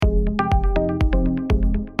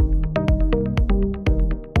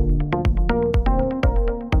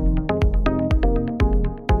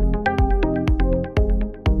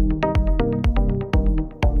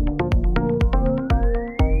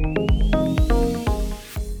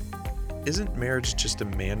Isn't marriage just a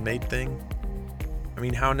man-made thing? I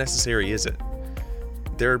mean, how necessary is it?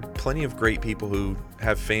 There are plenty of great people who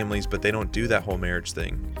have families, but they don't do that whole marriage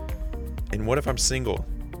thing. And what if I'm single?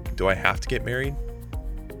 Do I have to get married?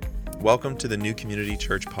 Welcome to the New Community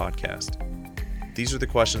Church podcast. These are the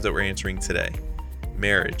questions that we're answering today.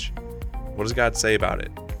 Marriage. What does God say about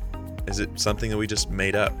it? Is it something that we just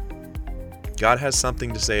made up? God has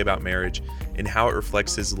something to say about marriage and how it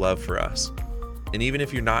reflects His love for us. And even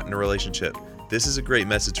if you're not in a relationship, this is a great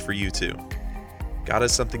message for you too. God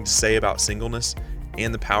has something to say about singleness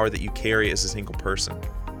and the power that you carry as a single person.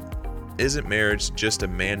 Isn't marriage just a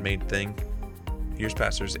man-made thing? Here's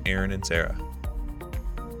Pastors Aaron and Sarah.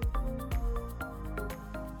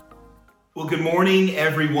 Well, good morning,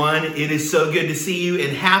 everyone. It is so good to see you,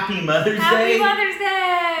 and happy Mother's Day. Happy Mother's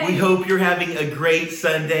Day! We hope you're having a great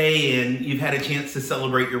Sunday and you've had a chance to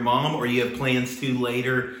celebrate your mom, or you have plans to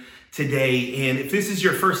later today. And if this is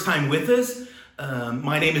your first time with us,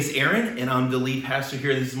 my name is Aaron, and I'm the lead pastor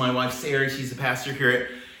here. This is my wife, Sarah. She's the pastor here at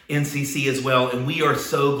NCC as well. And we are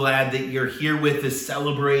so glad that you're here with us,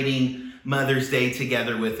 celebrating Mother's Day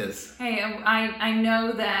together with us. Hey, I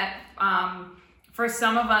know that for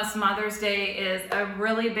some of us, Mother's Day is a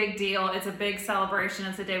really big deal. It's a big celebration.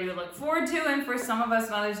 It's a day we look forward to. And for some of us,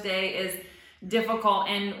 Mother's Day is difficult.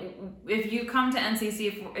 And if you come to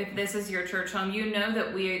NCC, if this is your church home, you know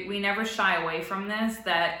that we never shy away from this,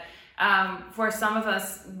 that for some of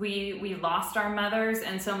us, we lost our mothers,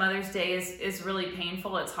 and so Mother's Day is really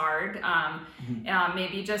painful. It's hard.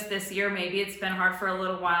 Maybe just this year, maybe it's been hard for a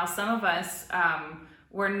little while. Some of us,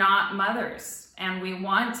 we're not mothers, and we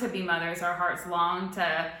want to be mothers. Our hearts long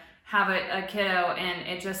to have a kiddo, and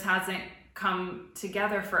it just hasn't come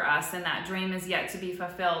together for us, and that dream is yet to be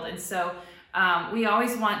fulfilled. And so we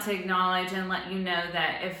always want to acknowledge and let you know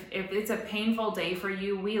that if it's a painful day for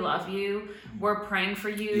you, we love you. We're praying for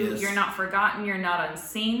you. Yes. You're not forgotten. You're not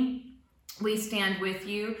unseen. We stand with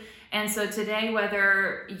you. And so today,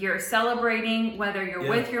 whether you're celebrating, whether you're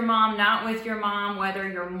with your mom, not with your mom, whether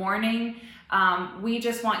you're mourning, we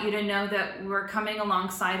just want you to know that we're coming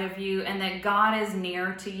alongside of you and that God is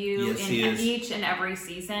near to you in each and every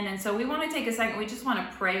season. And so we want to take a second. We just want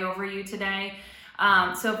to pray over you today.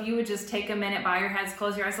 So if you would just take a minute, bow your heads,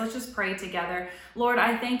 close your eyes, let's just pray together. Lord,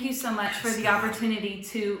 I thank you so much for the opportunity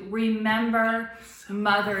to remember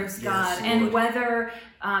mothers, God. And whether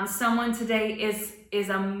someone today is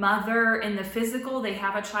a mother in the physical, they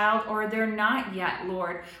have a child, or they're not yet,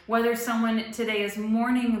 Lord. Whether someone today is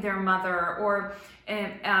mourning their mother or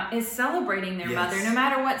is celebrating their mother, no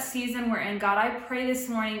matter what season we're in, God, I pray this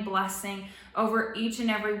morning blessing over each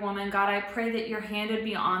and every woman. God, I pray that your hand would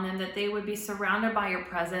be on them, that they would be surrounded by your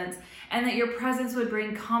presence, and that your presence would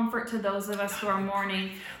bring comfort to those of us who are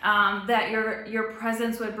mourning, that your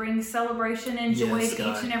presence would bring celebration and joy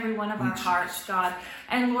to each and every one of our hearts, God.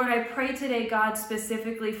 And Lord, I pray today, God,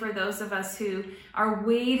 specifically for those of us who are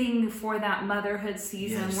waiting for that motherhood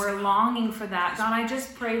season. We're longing for that. God, I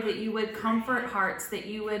just pray that you would comfort hearts, that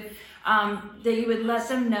you would let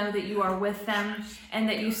them know that you are with them, and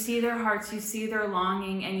that you see their hearts, you see their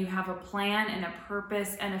longing, and you have a plan and a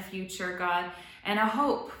purpose and a future, God, and a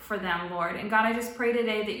hope for them, Lord. And God, I just pray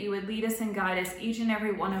today that you would lead us and guide us, each and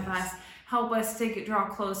every one of us. Help us to draw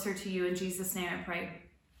closer to you. In Jesus' name I pray.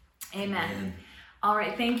 Amen. All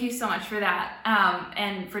right, thank you so much for that,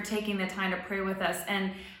 and for taking the time to pray with us.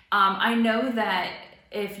 And I know that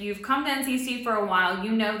if you've come to NCC for a while,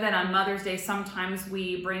 you know that on Mother's Day, sometimes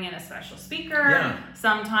we bring in a special speaker.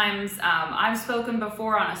 Sometimes I've spoken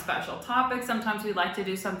before on a special topic. Sometimes we like to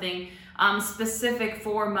do something specific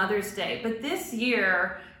for Mother's Day. But this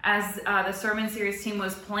year, as the sermon series team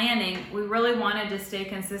was planning, we really wanted to stay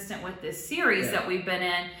consistent with this series that we've been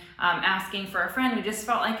in, asking for a friend. We just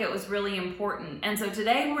felt like it was really important. And so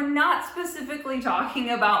today we're not specifically talking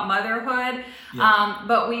about motherhood,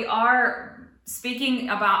 but we are speaking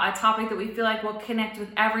about a topic that we feel like will connect with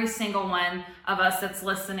every single one of us that's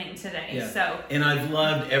listening today. And I've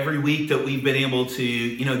loved every week that we've been able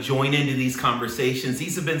to, join into these conversations.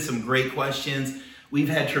 These have been some great questions. We've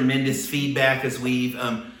had tremendous feedback as we've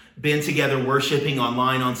been together worshiping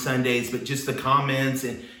online on Sundays, but just the comments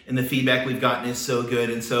and the feedback we've gotten is so good.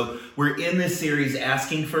 And so we're in this series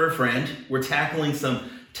asking for a friend. We're tackling some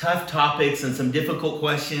tough topics and some difficult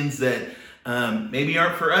questions that maybe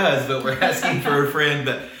aren't for us, but we're asking for a friend.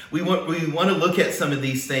 But we want to look at some of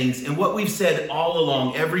these things. And what we've said all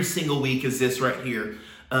along, every single week, is this right here.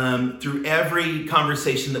 Through every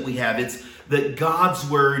conversation that we have, it's that God's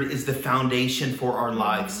word is the foundation for our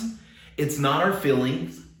lives. It's not our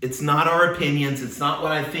feelings. It's not our opinions. It's not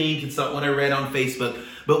what I think. It's not what I read on Facebook.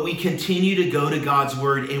 But we continue to go to God's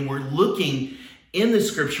word, and we're looking in the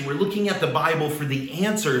scripture. We're looking at the Bible for the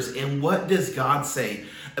answers and what does God say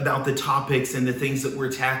about the topics and the things that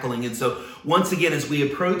we're tackling. And so once again, as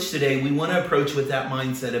we approach today, we want to approach with that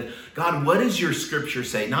mindset of, God, what does your scripture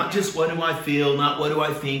say? Not just what do I feel, not what do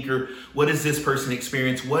I think, or what does this person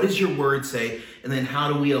experience? What does your word say? And then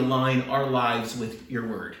how do we align our lives with your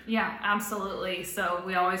word? Yeah, absolutely. So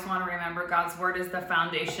we always want to remember God's word is the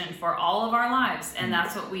foundation for all of our lives. And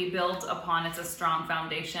that's what we build upon. It's a strong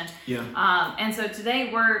foundation. Yeah. And so today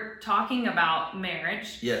we're talking about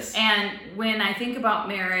marriage. Yes. And when I think about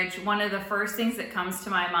marriage, one of the first things that comes to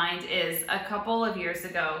my mind is a couple of years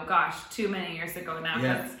ago, gosh, too many years ago now.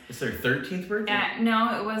 Yeah. It's their 13th birthday?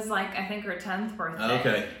 No, it was like, I think her 10th birthday.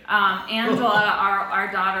 Okay. Angela,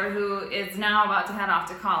 our daughter, who is now about to head off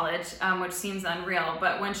to college, which seems unreal,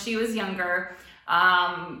 but when she was younger,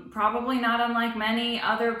 probably not unlike many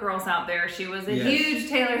other girls out there, she was a huge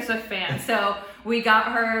Taylor Swift fan. So we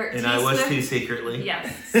got her and I was too secretly.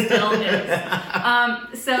 Yes, still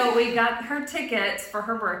is. So we got her tickets for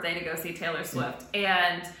her birthday to go see Taylor Swift.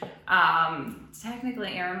 And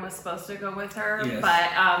technically Aaron was supposed to go with her,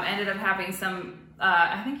 but ended up having some,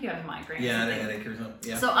 I think you had a migraine. Yeah, I had a headache or something.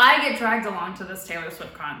 Yeah. So I get dragged along to this Taylor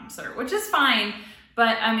Swift concert, which is fine.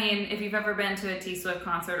 But I mean, if you've ever been to a T Swift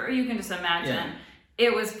concert, or you can just imagine,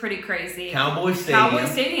 it was pretty crazy. Cowboy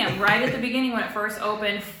Stadium, right at the beginning when it first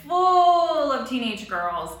opened, full of teenage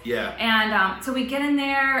girls. Yeah. And so we get in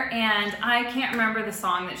there, and I can't remember the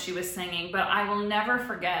song that she was singing, but I will never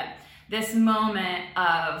forget this moment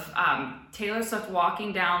of Taylor Swift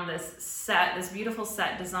walking down this beautiful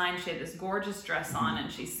set design. She had this gorgeous dress on, and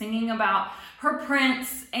she's singing about her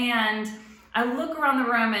prince. And I look around the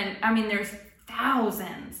room, and I mean, there's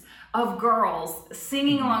thousands of girls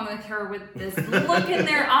singing along with her with this look in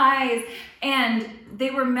their eyes, and they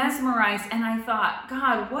were mesmerized. And I thought,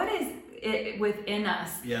 God, what is it within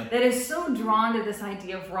us that is so drawn to this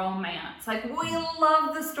idea of romance? Like, we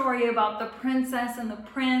love the story about the princess and the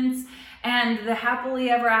prince and the happily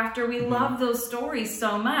ever after. We love those stories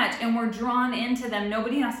so much, and we're drawn into them.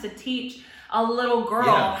 Nobody has to teach a little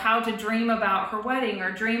girl how to dream about her wedding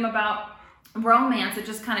or dream about romance. It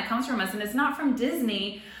just kind of comes from us, and it's not from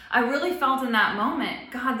Disney. I really felt in that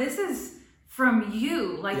moment, God, this is from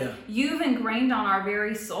you. Like, you've ingrained on our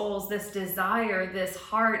very souls this desire, this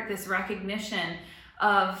heart, this recognition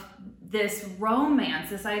of this romance,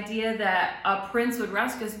 this idea that a prince would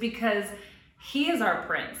rescue us because he is our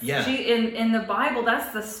prince. Yeah. In the Bible,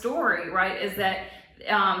 that's the story, right? Is that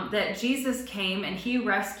that Jesus came and he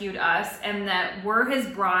rescued us, and that we're his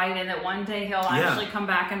bride, and that one day he'll actually come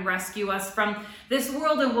back and rescue us from this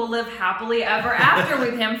world, and we'll live happily ever after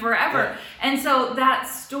with him forever. And so that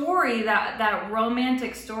story, that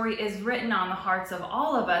romantic story, is written on the hearts of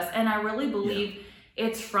all of us, and I really believe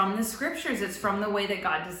it's from the scriptures. It's from the way that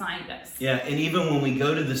God designed us. Yeah, and even when we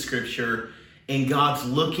go to the scripture and God's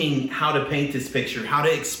looking how to paint this picture, how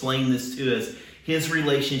to explain this to us, his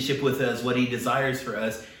relationship with us, what he desires for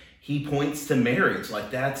us, he points to marriage. Like,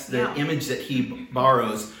 that's the image that he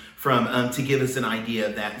borrows from to give us an idea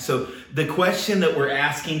of that. So the question that we're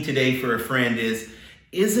asking today for a friend is,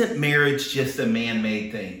 isn't marriage just a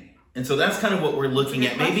man-made thing? And so that's kind of what we're looking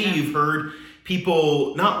at. Maybe you've heard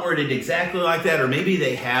people not worded exactly like that, or maybe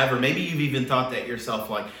they have, or maybe you've even thought that yourself,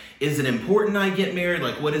 like, is it important I get married?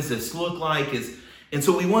 Like, what does this look like? And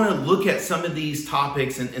so we want to look at some of these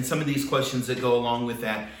topics and some of these questions that go along with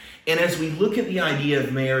that. And as we look at the idea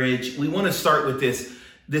of marriage, we want to start with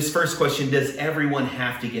this first question: does everyone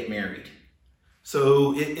have to get married?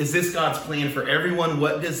 So is this God's plan for everyone?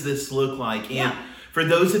 What does this look like? And for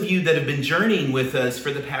those of you that have been journeying with us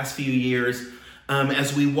for the past few years,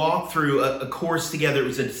 as we walk through a course together, it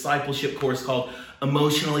was a discipleship course called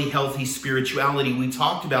Emotionally Healthy Spirituality. We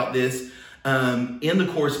talked about this in the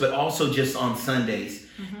course, but also just on Sundays.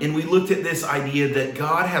 And we looked at this idea that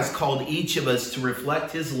God has called each of us to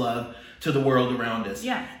reflect his love to the world around us.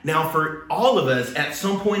 Yeah. Now, for all of us, at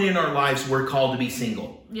some point in our lives, we're called to be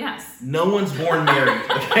single. Yes. No one's born married,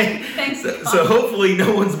 okay? Thanks. So hopefully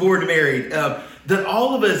no one's born married. That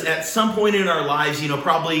all of us at some point in our lives,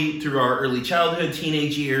 probably through our early childhood,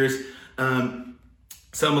 teenage years, some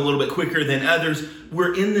a little bit quicker than others,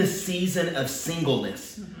 we're in this season of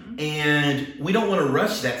singleness. And we don't want to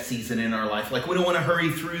rush that season in our life. Like, we don't want to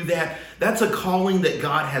hurry through that. That's a calling that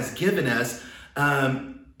God has given us.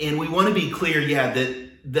 And we want to be clear,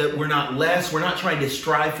 that we're not less. We're not trying to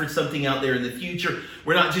strive for something out there in the future.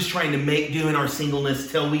 We're not just trying to make do in our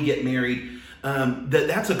singleness till we get married.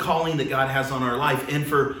 That's a calling that God has on our life. And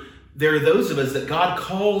there are those of us that God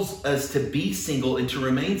calls us to be single and to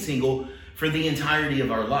remain single for the entirety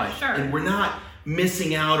of our life. Sure. And we're not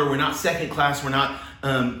missing out, or we're not second class. We're not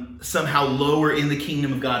somehow lower in the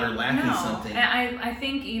kingdom of God or lacking something. And I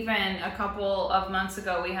think even a couple of months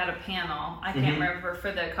ago we had a panel. I can't remember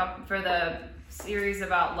for the series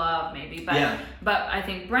about love maybe, but I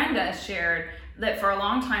think Brenda shared that for a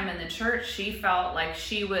long time in the church she felt like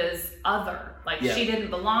she was other, like she didn't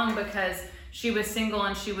belong because she was single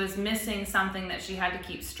and she was missing something that she had to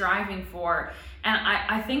keep striving for. And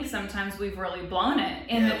I think sometimes we've really blown it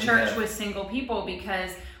in the church with single people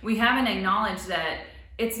because we haven't acknowledged that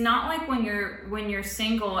it's not like when you're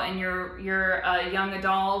single and you're a young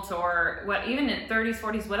adult or what, even in 30s,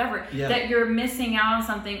 40s, whatever, that you're missing out on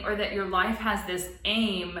something or that your life has this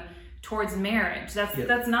aim towards marriage.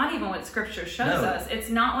 That's not even what Scripture shows us. It's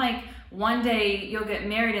not like one day you'll get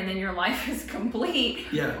married and then your life is complete.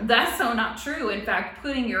 That's so not true. In fact,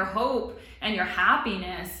 putting your hope and your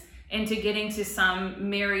happiness into getting to some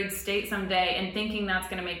married state someday and thinking that's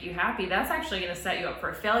going to make you happy, that's actually going to set you up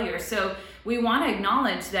for failure. So we want to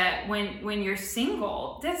acknowledge that when you're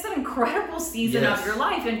single, that's an incredible season of your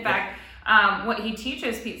life. In fact, what he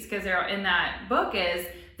teaches Pete Scazzero in that book is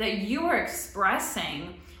that you are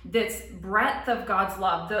expressing this breadth of God's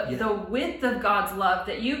love, the width of God's love,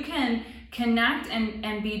 that you can connect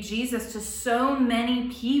and be Jesus to so many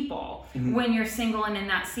people when you're single and in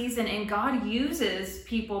that season, and God uses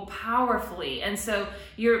people powerfully, and so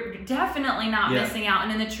you're definitely not missing out.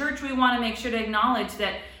 And in the church we want to make sure to acknowledge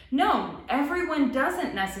that no, everyone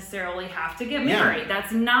doesn't necessarily have to get married.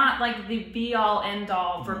 That's not like the be all end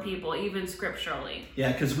all for people, even scripturally.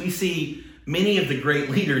 Because we see many of the great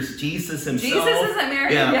leaders, Jesus himself, Jesus isn't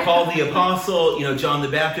married. Paul the Apostle, John the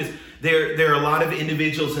Baptist. There are a lot of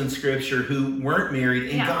individuals in Scripture who weren't married,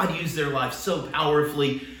 and God used their life so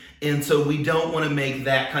powerfully. And so we don't want to make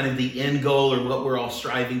that kind of the end goal or what we're all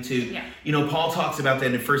striving to. Paul talks about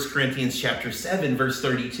that in 1 Corinthians chapter 7, verse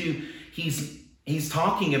 32. He's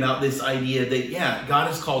talking about this idea that, God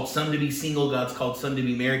has called some to be single, God's called some to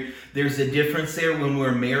be married. There's a difference there. When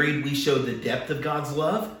we're married, we show the depth of God's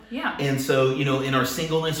love. And so, in our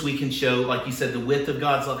singleness, we can show, like you said, the width of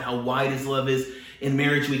God's love, how wide his love is. In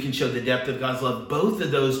marriage, we can show the depth of God's love. Both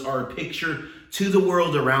of those are a picture to the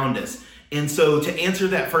world around us. And so to answer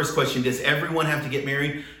that first question, does everyone have to get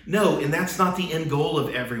married? No, and that's not the end goal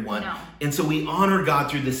of everyone. No. And so we honor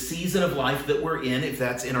God through the season of life that we're in. If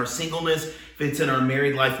that's in our singleness, if it's in our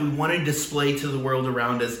married life, we want to display to the world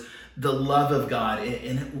around us the love of God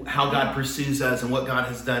and how God pursues us and what God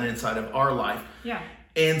has done inside of our life.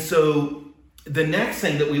 And so the next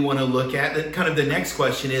thing that we want to look at, kind of the next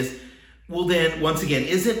question is, well then, once again,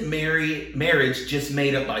 isn't marriage just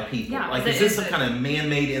made up by people? Is this some kind of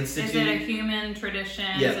man-made institute? Is it a human tradition?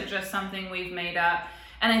 Is it just something we've made up?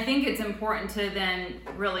 And I think it's important to then,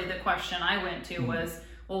 really the question I went to was,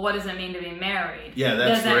 well, what does it mean to be married?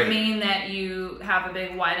 Does that mean that you have a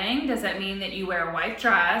big wedding? Does that mean that you wear a white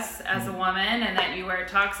dress as a woman and that you wear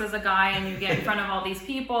tux as a guy and you get in front of all these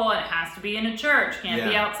people and it has to be in a church, can't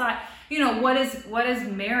be outside? What does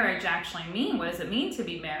marriage actually mean? What does it mean to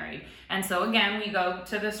be married? And so again, we go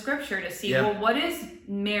to the Scripture to see, well, what does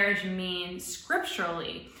marriage mean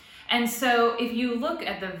scripturally? And so if you look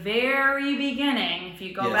at the very beginning, if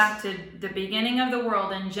you go back to the beginning of the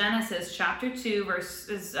world in Genesis chapter 2,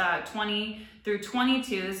 verses 20 through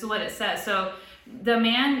 22, this is what it says. So the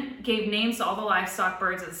man gave names to all the livestock,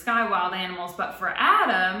 birds of the sky, wild animals, but for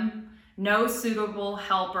Adam, no suitable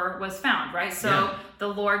helper was found, right? So the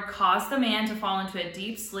Lord caused the man to fall into a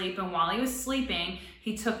deep sleep, and while he was sleeping,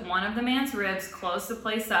 he took one of the man's ribs, closed the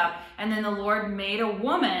place up, and then the Lord made a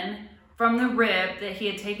woman from the rib that he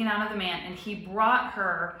had taken out of the man, and he brought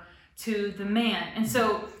her to the man. And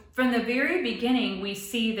so from the very beginning, we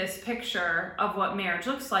see this picture of what marriage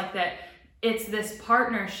looks like, that it's this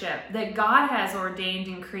partnership that God has ordained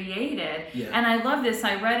and created. And I love this.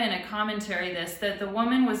 I read in a commentary that the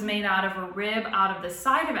woman was made out of a rib out of the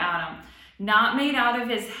side of Adam, not made out of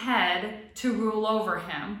his head to rule over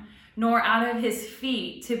him, nor out of his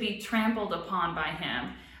feet to be trampled upon by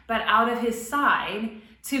him, but out of his side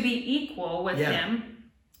to be equal with him,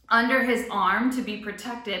 under his arm to be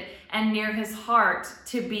protected, and near his heart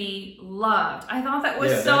to be loved. I thought that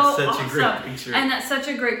was so awesome. A great picture. And that's such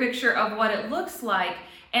a great picture of what it looks like.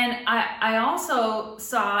 And I also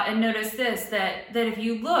saw and noticed this, that if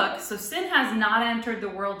you look, so sin has not entered the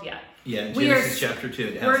world yet. Genesis chapter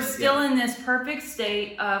 2. We're still in this perfect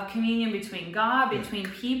state of communion between God, between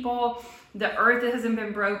people. The earth hasn't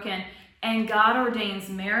been broken. And God ordains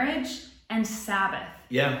marriage and Sabbath.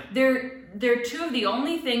 They're two of the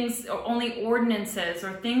only things, or only ordinances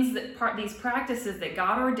or things these practices that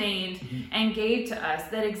God ordained and gave to us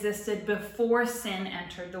that existed before sin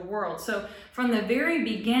entered the world. So from the very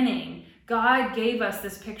beginning, God gave us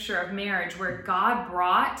this picture of marriage where God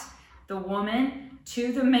brought the woman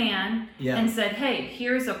to the man and said, hey,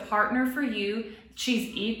 here's a partner for you. She's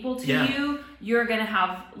equal to you. You're going to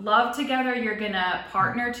have love together. You're going to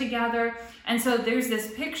partner together. And so there's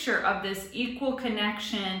this picture of this equal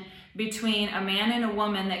connection between a man and a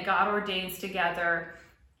woman that God ordains together,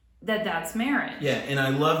 that's marriage. Yeah, and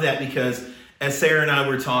I love that because as Sarah and I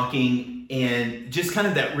were talking, and just kind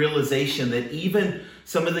of that realization that even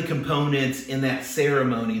some of the components in that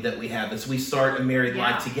ceremony that we have as we start a married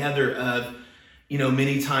life together of,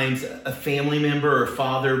 many times a family member or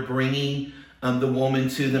father bringing the woman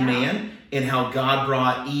to the man, and how God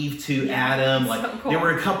brought Eve to Adam. Like so cool. There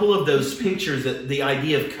were a couple of those pictures, that the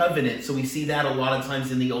idea of covenant. So we see that a lot of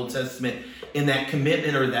times in the Old Testament, in that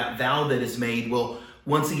commitment or that vow that is made. Well,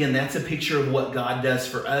 once again, that's a picture of what God does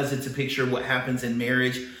for us. It's a picture of what happens in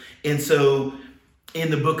marriage. And so in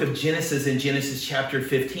the book of Genesis, in Genesis chapter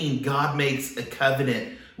 15, God makes a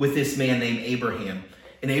covenant with this man named Abraham.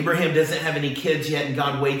 And Abraham doesn't have any kids yet, and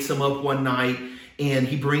God wakes him up one night, and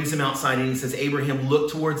he brings him outside, and he says, Abraham,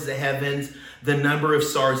 look towards the heavens, the number of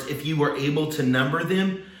stars. If you were able to number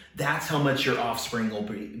them, that's how much your offspring will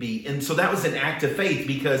be. And so that was an act of faith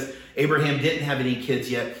because Abraham didn't have any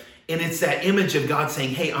kids yet. And it's that image of God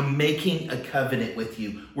saying, hey, I'm making a covenant with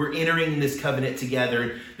you. We're entering this covenant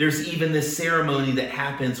together. There's even this ceremony that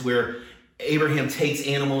happens where Abraham takes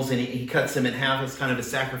animals and he cuts them in half as kind of a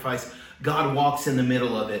sacrifice. God walks in the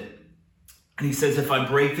middle of it. And he says, if I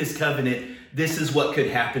break this covenant, this is what could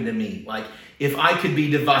happen to me. Like, if I could be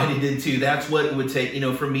divided in two, that's what it would take,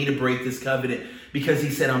 for me to break this covenant. Because he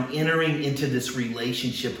said, I'm entering into this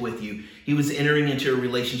relationship with you. He was entering into a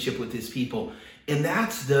relationship with his people. And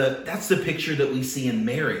that's the picture that we see in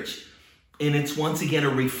marriage. And it's once again a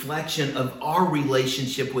reflection of our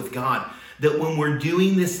relationship with God. That when we're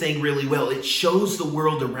doing this thing really well, it shows the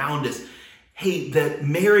world around us, hey, that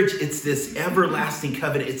marriage, it's this everlasting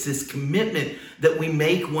covenant. It's this commitment that we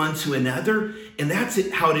make one to another. And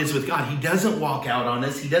that's how it is with God. He doesn't walk out on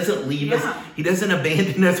us. He doesn't leave us. He doesn't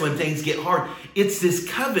abandon us when things get hard. It's this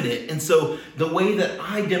covenant. And so the way that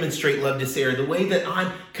I demonstrate love to Sarah, the way that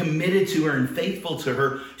I'm committed to her and faithful to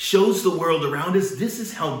her, shows the world around us, this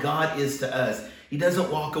is how God is to us. He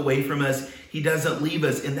doesn't walk away from us. He doesn't leave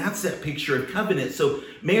us. And that's that picture of covenant. So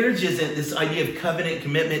marriage isn't, this idea of covenant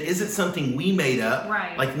commitment isn't something we made up.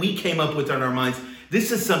 Right. Like we came up with in our minds.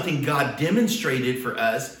 This is something God demonstrated for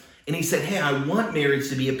us. And he said, hey, I want marriage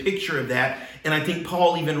to be a picture of that. And I think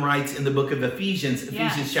Paul even writes in the book of Ephesians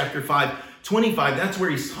chapter 5:25, that's where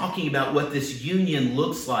he's talking about what this union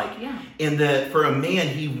looks like. Yeah. And that for a man,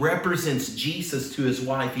 he represents Jesus to his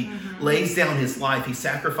wife. He lays down his life. He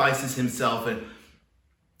sacrifices himself.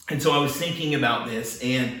 And so I was thinking about this,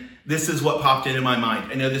 and this is what popped into my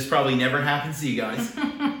mind. I know this probably never happens to you guys.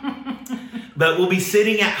 But we'll be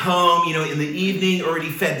sitting at home, in the evening, already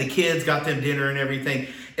fed the kids, got them dinner and everything.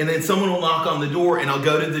 And then someone will knock on the door, and I'll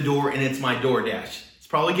go to the door, and it's my DoorDash. It's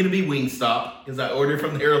probably going to be Wingstop, because I order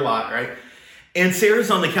from there a lot, right? And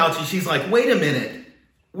Sarah's on the couch, and she's like, wait a minute.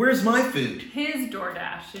 Where's my food? His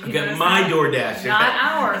DoorDash. Okay, my DoorDash. Not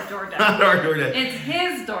our DoorDash. Not our DoorDash. It's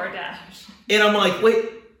his DoorDash. And I'm like, wait,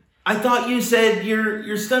 I thought you said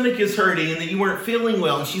your stomach is hurting and that you weren't feeling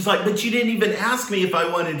well. And she's like, but you didn't even ask me if I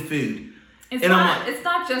wanted food. It's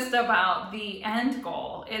not just about the end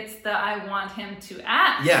goal. It's that I want him to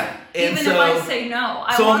ask. Yeah. And even if I say no.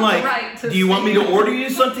 I'm like, do you want me to order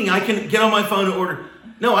you something? I can get on my phone and order.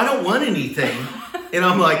 No, I don't want anything. And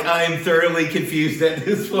I'm like, I am thoroughly confused at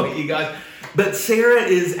this point, you guys. But Sarah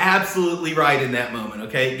is absolutely right in that moment,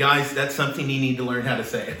 okay? Guys, that's something you need to learn how to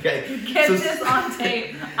say, okay? Get this on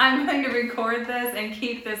tape. I'm going to record this and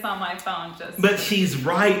keep this on my phone. But she's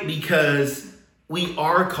right, because we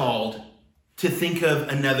are called to think of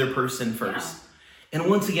another person first. Yeah. And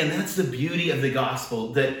once again, that's the beauty of the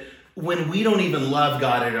gospel, that when we don't even love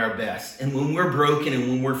God at our best, and when we're broken and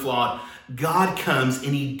when we're flawed, God comes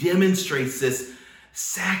and he demonstrates this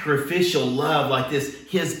sacrificial love like this,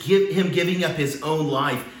 him giving up his own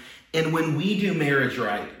life. And when we do marriage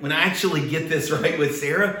right, when I actually get this right with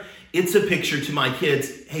Sarah, it's a picture to my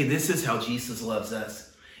kids. Hey, this is how Jesus loves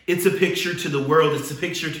us. It's a picture to the world. It's a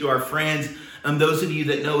picture to our friends. Those of you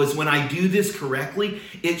that know is when I do this correctly,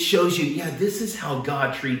 it shows you, yeah, this is how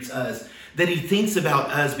God treats us. That he thinks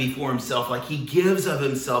about us before himself, like he gives of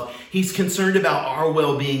himself. He's concerned about our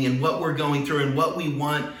well-being and what we're going through and what we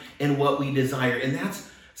want and what we desire. And that's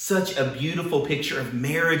such a beautiful picture of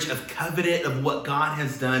marriage, of covenant, of what God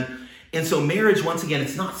has done. And so marriage, once again,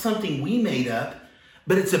 it's not something we made up,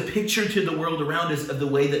 but it's a picture to the world around us of the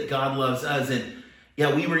way that God loves us. And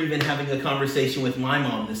yeah, we were even having a conversation with my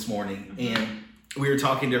mom this morning. And we were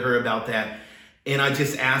talking to her about that, and I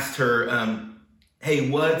just asked her, hey,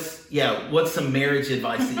 what's some marriage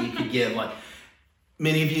advice that you could give? Like,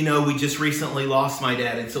 many of you know, we just recently lost my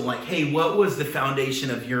dad. And so like, hey, what was the foundation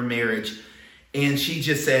of your marriage? And she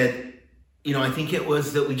just said, I think it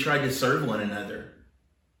was that we tried to serve one another.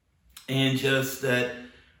 And just that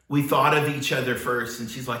we thought of each other first. And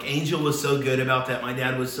she's like, Angel was so good about that. My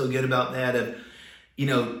dad was so good about that, of,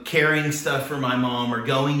 carrying stuff for my mom, or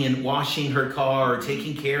going and washing her car, or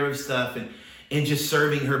taking care of stuff, and just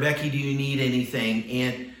serving her. Becky, do you need anything?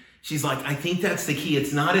 And she's like, I think that's the key.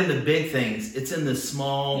 It's not in the big things. It's in the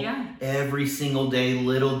small, every single day,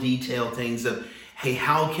 little detail things of, hey,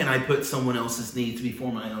 how can I put someone else's needs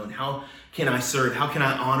before my own? How can I serve? How can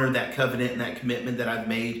I honor that covenant and that commitment that I've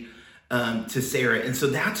made to Sarah? And so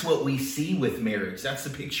that's what we see with marriage. That's the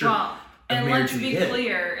picture of and marriage. Let's be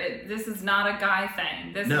clear, this is not a guy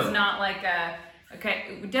thing. This is not like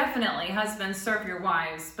definitely husbands, serve your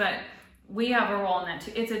wives, but we have a role in that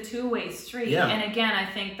too. It's a two-way street. Yeah. And again, I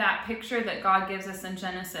think that picture that God gives us in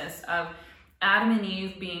Genesis of Adam and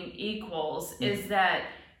Eve being equals is that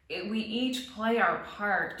we each play our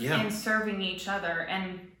part in serving each other.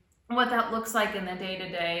 And what that looks like in the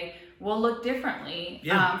day-to-day will look differently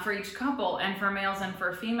for each couple, and for males and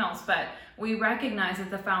for females. But we recognize that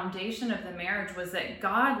the foundation of the marriage was that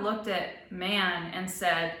God looked at man and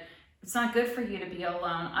said, it's not good for you to be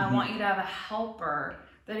alone. I want you to have a helper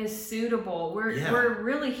that is suitable. We're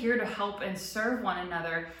really here to help and serve one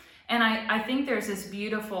another. And I think there's this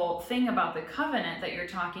beautiful thing about the covenant that you're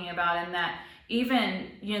talking about, and that even,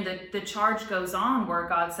 the charge goes on where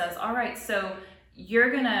God says, all right, so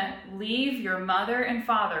you're going to leave your mother and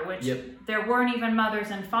father, which there weren't even mothers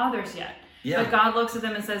and fathers yet. Yeah. But God looks at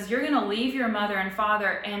them and says, you're going to leave your mother and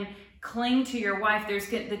father and cling to your wife.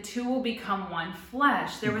 The two will become one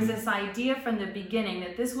flesh. There was this idea from the beginning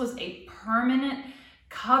that this was a permanent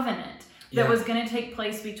covenant that was going to take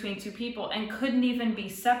place between two people and couldn't even be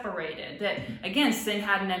separated. That, again, sin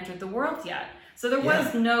hadn't entered the world yet. So there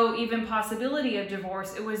was no even possibility of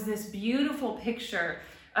divorce. It was this beautiful picture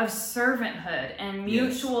of servanthood and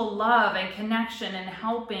mutual love and connection and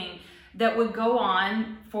helping that would go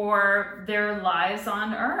on for their lives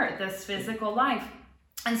on earth, this physical life.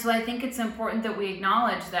 And so I think it's important that we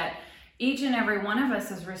acknowledge that each and every one of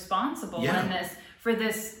us is responsible in this, for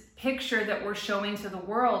this picture that we're showing to the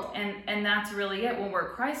world. And that's really it. When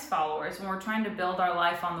we're Christ followers, when we're trying to build our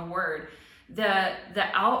life on the word, the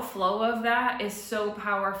outflow of that is so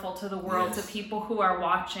powerful to the world, to people who are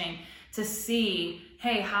watching, to see,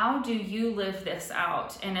 hey, how do you live this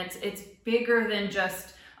out? And it's bigger than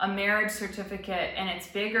just a marriage certificate, and it's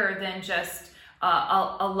bigger than just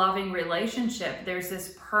a loving relationship. There's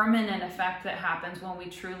this permanent effect that happens when we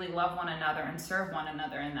truly love one another and serve one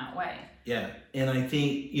another in that way. Yeah, and I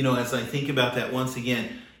think, as I think about that once again,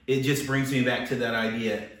 it just brings me back to that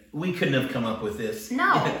idea. We couldn't have come up with this.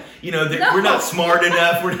 No. We're not smart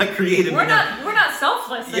enough. We're not creative enough. We're not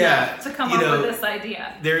selfless enough to come up with this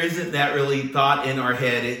idea. There isn't that really thought in our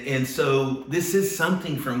head. And so this is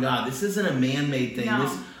something from God. This isn't a man-made thing.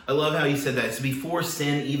 No. I love how you said that. It's before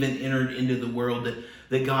sin even entered into the world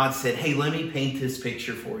that God said, hey, let me paint this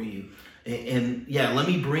picture for you. And let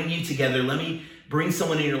me bring you together. Let me bring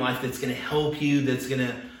someone in your life that's going to help you, that's going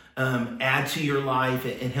to add to your life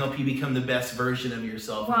and help you become the best version of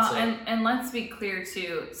yourself. Well, and let's be clear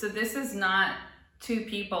too. So this is not two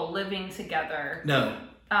people living together. No.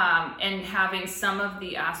 And having some of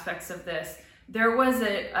the aspects of this. There was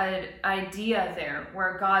an idea there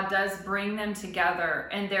where God does bring them together,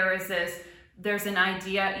 and there's an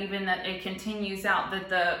idea even that it continues out,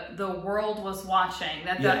 that the world was watching,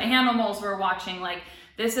 that the animals were watching. Like,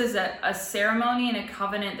 this is a ceremony and a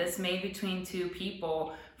covenant that's made between two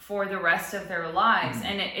people for the rest of their lives.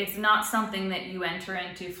 And it's not something that you enter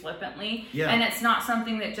into flippantly. And it's not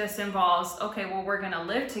something that just involves, okay, well, we're going to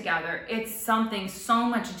live together. It's something so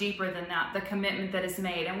much deeper than that, the commitment that is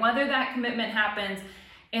made. And whether that commitment happens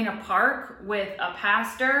in a park with a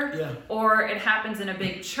pastor or it happens in a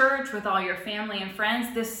big church with all your family and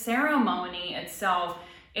friends, the ceremony itself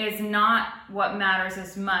is not what matters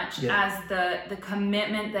as much as the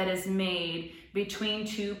commitment that is made between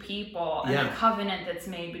two people and the covenant that's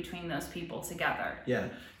made between those people together. Yeah,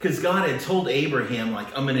 because God had told Abraham, like,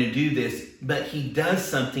 I'm going to do this, but he does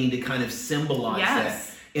something to kind of symbolize that.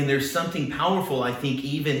 And there's something powerful, I think,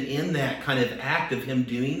 even in that kind of act of him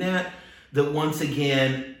doing that once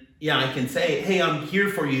again, I can say, hey, I'm here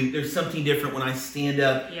for you. There's something different when I stand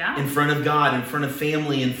up in front of God, in front of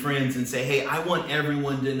family and friends, and say, hey, I want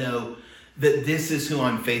everyone to know that this is who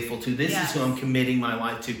I'm faithful to. This is who I'm committing my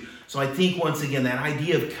life to. So I think, once again, that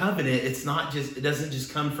idea of covenant, it doesn't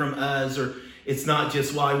just come from us, or It's not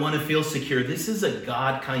just, well, I want to feel secure. This is a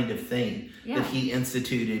God kind of thing that he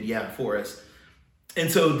instituted, for us.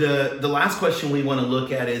 And so the last question we want to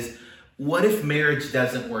look at is, what if marriage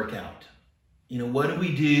doesn't work out? What do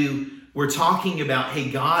we do? We're talking about,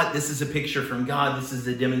 hey, God, this is a picture from God. This is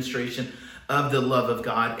a demonstration of the love of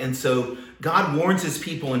God. And so God warns his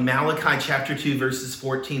people in Malachi chapter 2, verses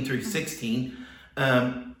 14 through 16.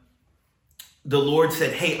 The Lord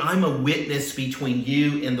said, hey, I'm a witness between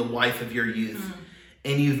you and the wife of your youth,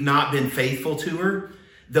 and you've not been faithful to her,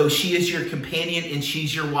 though she is your companion and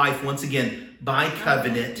she's your wife, once again, by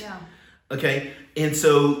covenant. Okay? And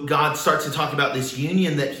so God starts to talk about this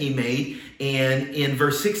union that he made. And in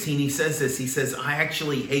verse 16, he says this. He says, I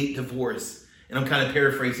actually hate divorce. And I'm kind of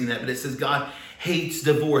paraphrasing that, but it says God hates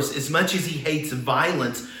divorce as much as he hates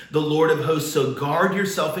violence, the Lord of hosts. So guard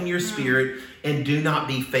yourself in your spirit and do not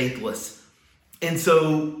be faithless. And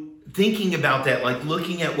so thinking about that, like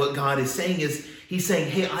looking at what God is saying, is he's saying,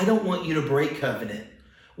 hey, I don't want you to break covenant.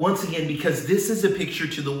 Once again, because this is a picture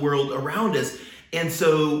to the world around us. And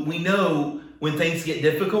so we know when things get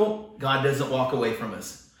difficult, God doesn't walk away from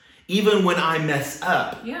us. Even when I mess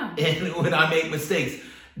up and when I make mistakes,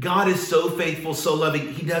 God is so faithful, so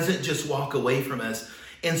loving. He doesn't just walk away from us.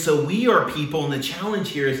 And so we are people, and the challenge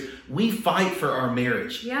here is we fight for our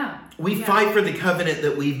marriage. We fight for the covenant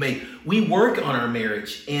that we've made. We work on our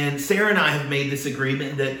marriage. And Sarah and I have made this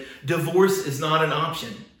agreement that divorce is not an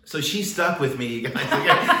option. So she's stuck with me, you guys.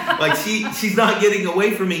 Okay? Like she's not getting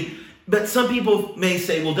away from me. But some people may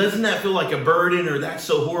say, well, doesn't that feel like a burden, or that's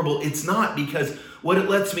so horrible? It's not, because what it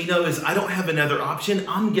lets me know is I don't have another option.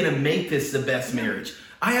 I'm going to make this the best marriage.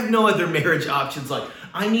 I have no other marriage options. Like,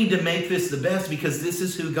 I need to make this the best because this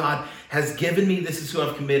is who God has given me. This is who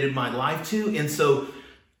I've committed my life to. And so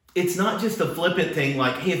it's not just a flippant thing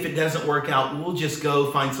like, hey, if it doesn't work out, we'll just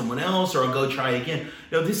go find someone else, or I'll go try again.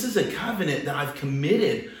 No, this is a covenant that I've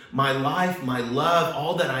committed my life, my love,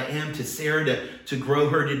 all that I am to Sarah, to grow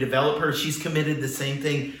her, to develop her. She's committed the same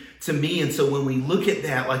thing to me. And so when we look at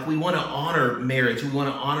that, like, we want to honor marriage. We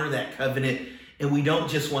want to honor that covenant. And we don't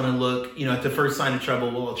just want to look, at the first sign of trouble,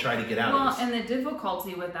 we'll try to get out of this. Well, and the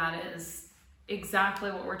difficulty with that is exactly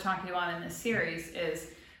what we're talking about in this series, is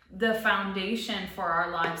the foundation for our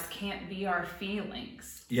lives can't be our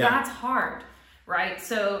feelings. That's hard, right?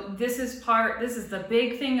 So this is the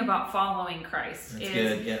big thing about following Christ. That's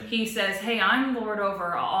good. He says, hey, I'm Lord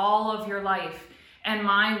over all of your life. And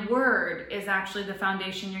my word is actually the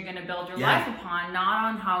foundation you're going to build your life upon, not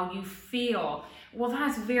on how you feel. Well,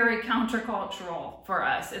 that's very countercultural for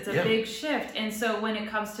us. It's a big shift. And so when it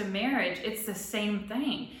comes to marriage, it's the same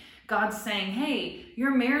thing. God's saying, hey,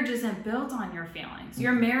 your marriage isn't built on your feelings.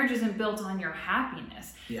 Your marriage isn't built on your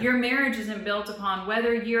happiness. Your marriage isn't built upon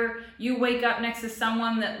whether you wake up next to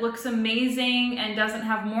someone that looks amazing and doesn't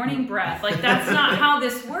have morning breath. Like, that's not how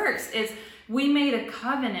this works. It's, we made a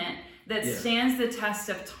covenant that stands the test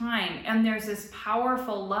of time. And there's this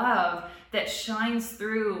powerful love that shines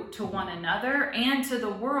through to one another and to the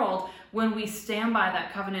world when we stand by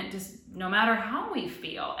that covenant, just no matter how we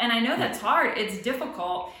feel. And I know that's hard. It's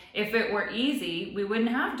difficult. If it were easy, we wouldn't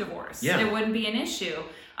have divorce. It wouldn't be an issue.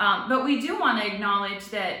 But we do want to acknowledge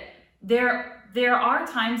that there are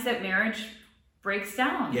times that marriage breaks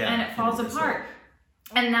down and it falls apart.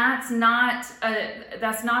 And that's not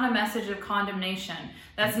a message of condemnation.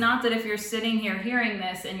 That's not that if you're sitting here hearing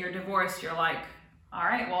this and you're divorced, you're like, all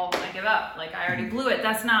right, well, I give up. Like, I already blew it.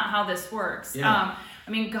 That's not how this works. I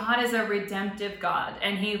mean, God is a redemptive God,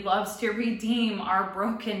 and he loves to redeem our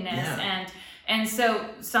brokenness. And so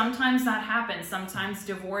sometimes that happens. Sometimes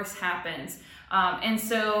divorce happens. And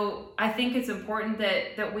so I think it's important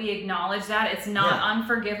that we acknowledge that. It's not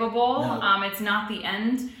unforgivable. No. It's not the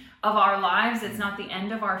end of our lives. It's not the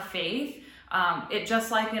end of our faith. It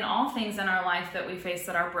just like in all things in our life that we face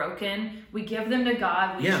that are broken, we give them to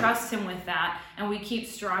God, we trust him with that, and we keep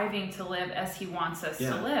striving to live as he wants us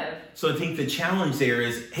to live. So I think the challenge there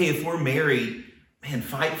is, hey, if we're married, man,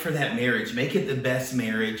 fight for that marriage. Make it the best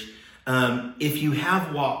marriage. If you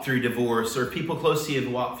have walked through divorce, or people close to you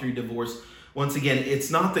have walked through divorce, once again,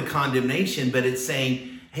 it's not the condemnation, but it's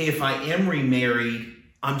saying, hey, if I am remarried,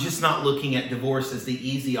 I'm just not looking at divorce as the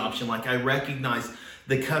easy option. Like, I recognize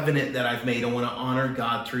the covenant that I've made. I want to honor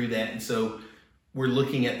God through that. And so we're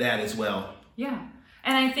looking at that as well. Yeah.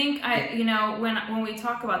 And I think, when we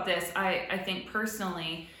talk about this, I think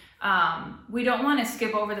personally, we don't want to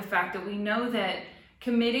skip over the fact that we know that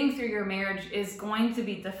committing through your marriage is going to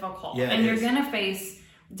be difficult. And you're going to face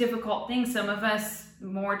difficult things. Some of us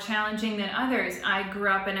more challenging than others. I grew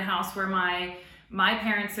up in a house where my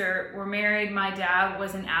parents were married. My dad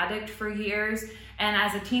was an addict for years. And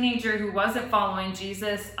as a teenager who wasn't following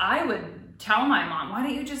Jesus, I would tell my mom, why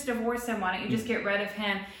don't you just divorce him? Why don't you just get rid of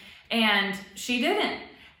him? And she didn't.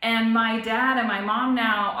 And my dad and my mom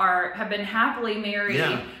now have been happily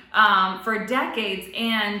married for decades.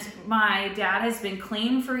 And my dad has been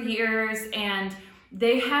clean for years. And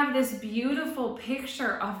they have this beautiful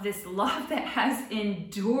picture of this love that has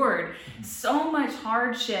endured so much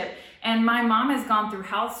hardship. And my mom has gone through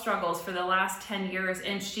health struggles for the last 10 years.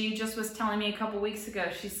 And she just was telling me a couple weeks ago,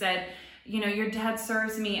 she said, your dad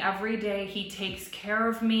serves me every day. He takes care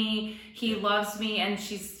of me. He loves me. And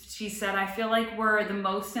she said, I feel like we're the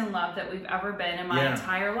most in love that we've ever been in my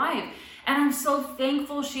entire life. And I'm so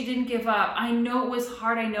thankful she didn't give up. I know it was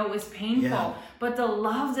hard. I know it was painful. But the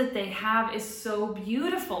love that they have is so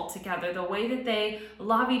beautiful together. The way that they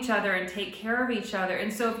love each other and take care of each other.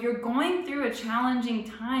 And so if you're going through a challenging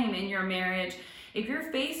time in your marriage, if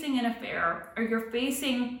you're facing an affair or you're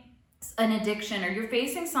facing an addiction or you're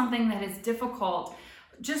facing something that is difficult,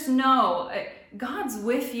 just know God's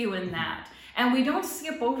with you in that. And we don't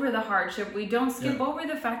skip over the hardship. We don't skip over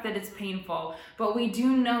the fact that it's painful. But we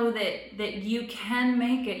do know that you can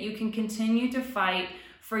make it. You can continue to fight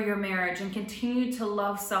for your marriage and continue to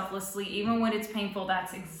love selflessly, even when it's painful.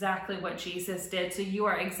 That's exactly what Jesus did. So you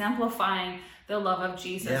are exemplifying the love of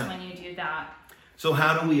Jesus when you do that. So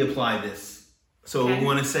how do we apply this? So we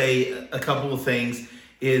want to say a couple of things.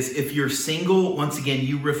 Is if you're single, once again,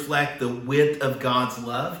 you reflect the width of God's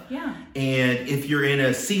love. Yeah. And if you're in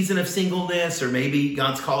a season of singleness, or maybe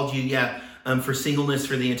God's called you, for singleness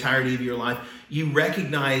for the entirety of your life, you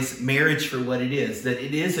recognize marriage for what it is, that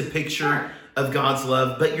it is a picture of God's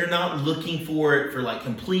love, but you're not looking for it for like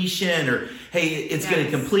completion or, hey, it's going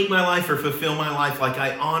to complete my life or fulfill my life. Like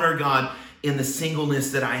I honor God in the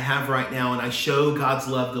singleness that I have right now, and I show God's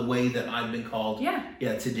love the way that I've been called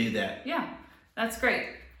to do that. Yeah. That's great.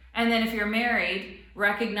 And then if you're married,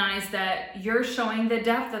 recognize that you're showing the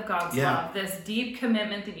depth of God's love, this deep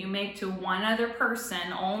commitment that you make to one other person,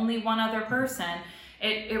 only one other person.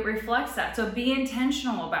 It reflects that. So be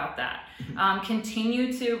intentional about that.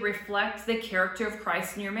 Continue to reflect the character of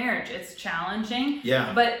Christ in your marriage. It's challenging,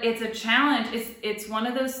 but it's a challenge. It's one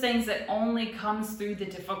of those things that only comes through the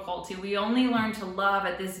difficulty. We only learn to love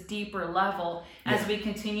at this deeper level as we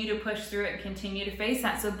continue to push through it and continue to face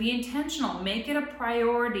that. So be intentional. Make it a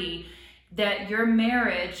priority that your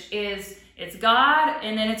marriage it's God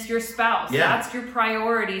and then it's your spouse. That's your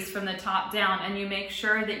priorities from the top down, and you make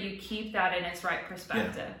sure that you keep that in its right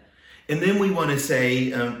perspective. And then we want to say,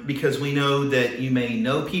 because we know that you may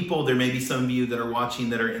know people, there may be some of you that are watching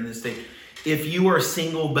that are in this state. If you are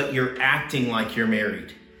single but you're acting like you're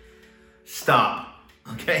married, stop.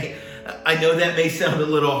 Okay? I know that may sound a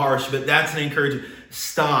little harsh, but that's an encouragement.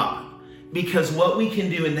 Stop. Because what we can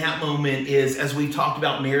do in that moment is, as we've talked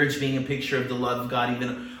about marriage being a picture of the love of God,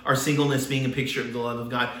 even our singleness being a picture of the love of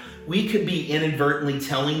God, we could be inadvertently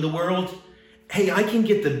telling the world, hey, I can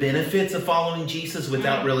get the benefits of following Jesus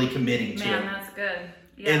without really committing to it. Man, that's good.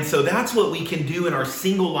 Yeah. And so that's what we can do in our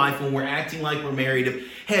single life when we're acting like we're married.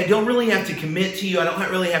 Hey, I don't really have to commit to you. I don't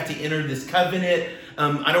really have to enter this covenant.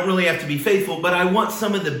 I don't really have to be faithful, but I want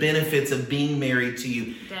some of the benefits of being married to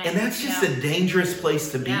you. And that's just a dangerous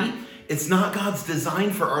place to be. It's not God's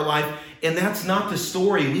design for our life, and that's not the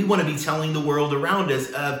story we want to be telling the world around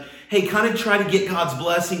us of, hey, kind of try to get God's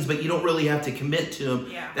blessings, but you don't really have to commit to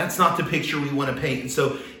them. That's not the picture we want to paint. And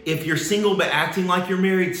so if you're single but acting like you're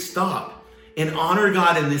married, stop and honor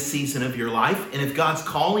God in this season of your life. And if God's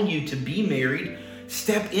calling you to be married,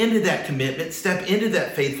 step into that commitment, step into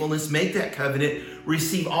that faithfulness, make that covenant,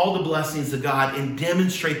 receive all the blessings of God, and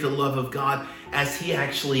demonstrate the love of God as He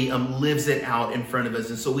actually lives it out in front of us.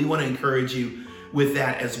 And so we want to encourage you with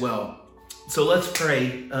that as well. So let's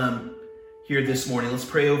pray here this morning. Let's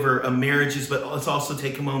pray over marriages, but let's also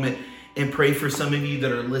take a moment and pray for some of you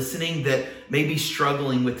that are listening that may be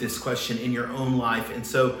struggling with this question in your own life. And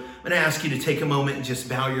so I'm going to ask you to take a moment and just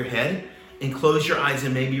bow your head and close your eyes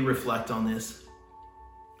and maybe reflect on this.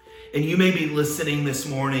 And you may be listening this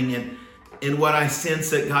morning, and what I sense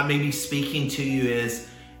that God may be speaking to you is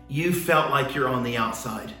you felt like you're on the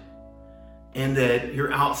outside and that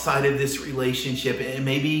you're outside of this relationship, and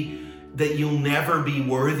maybe that you'll never be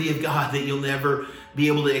worthy of God, that you'll never be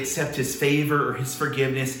able to accept His favor or His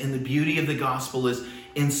forgiveness. And the beauty of the gospel is,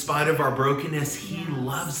 in spite of our brokenness, He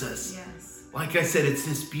loves us. Like I said, it's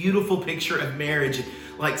this beautiful picture of marriage.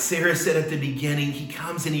 Like Sarah said at the beginning, He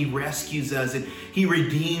comes and He rescues us and He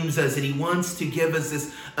redeems us, and He wants to give us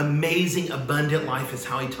this amazing, abundant life is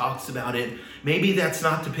how He talks about it. Maybe that's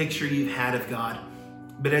not the picture you've had of God,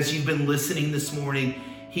 but as you've been listening this morning,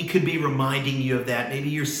 He could be reminding you of that. Maybe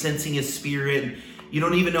you're sensing His Spirit and you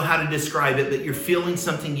don't even know how to describe it, but you're feeling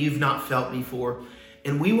something you've not felt before.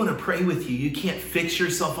 And we want to pray with you. You can't fix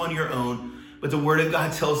yourself on your own, but the Word of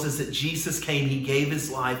God tells us that Jesus came, he gave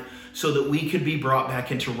his life so that we could be brought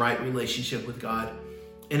back into right relationship with God.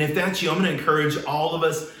 And if that's you, I'm going to encourage all of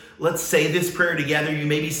us, let's say this prayer together. You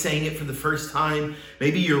may be saying it for the first time.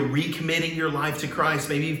 Maybe you're recommitting your life to Christ.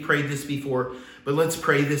 Maybe you've prayed this before, but let's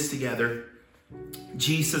pray this together.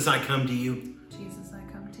 Jesus, I come to you. Jesus, I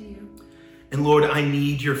come to you. And Lord, I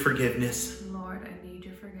need your forgiveness. Lord, I need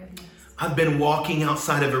your forgiveness. I've been walking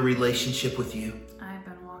outside of a relationship with you. I've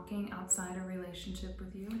been walking outside a relationship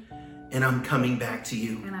with you. And I'm coming back to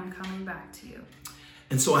you. And I'm coming back to you.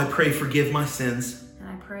 And so I pray, forgive my sins. And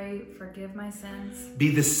I pray, forgive my sins. Be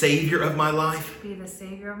the Savior of my life. Be the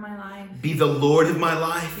Savior of my life. Be the Lord of my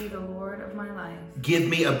life. Be the Lord of my life. Give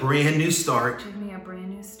me a brand new start. Give me a brand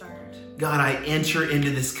new start. God, I enter into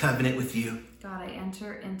this covenant with you. God, I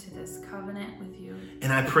enter into this covenant with you.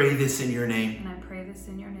 And I pray this in your name. And I pray this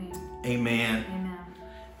in your name. Amen. Amen.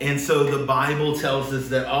 And so the Bible tells us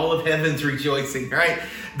that all of heaven's rejoicing, right?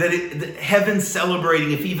 That heaven's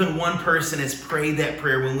celebrating if even one person has prayed that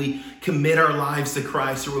prayer when we commit our lives to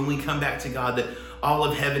Christ or when we come back to God, that all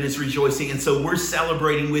of heaven is rejoicing. And so we're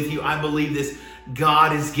celebrating with you. I believe this.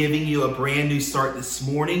 God is giving you a brand new start this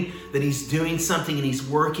morning, that he's doing something and he's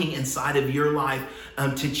working inside of your life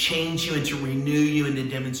to change you and to renew you and to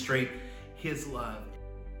demonstrate his love.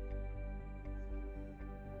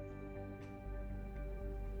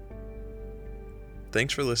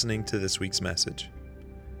 Thanks for listening to this week's message.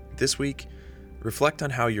 This week, reflect on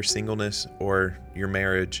how your singleness or your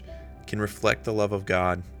marriage can reflect the love of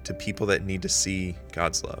God to people that need to see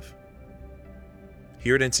God's love.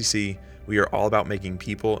 Here at NCC, we are all about making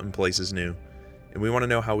people and places new, and we want to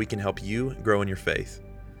know how we can help you grow in your faith.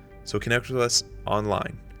 So connect with us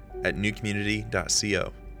online at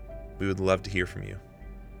newcommunity.co. We would love to hear from you.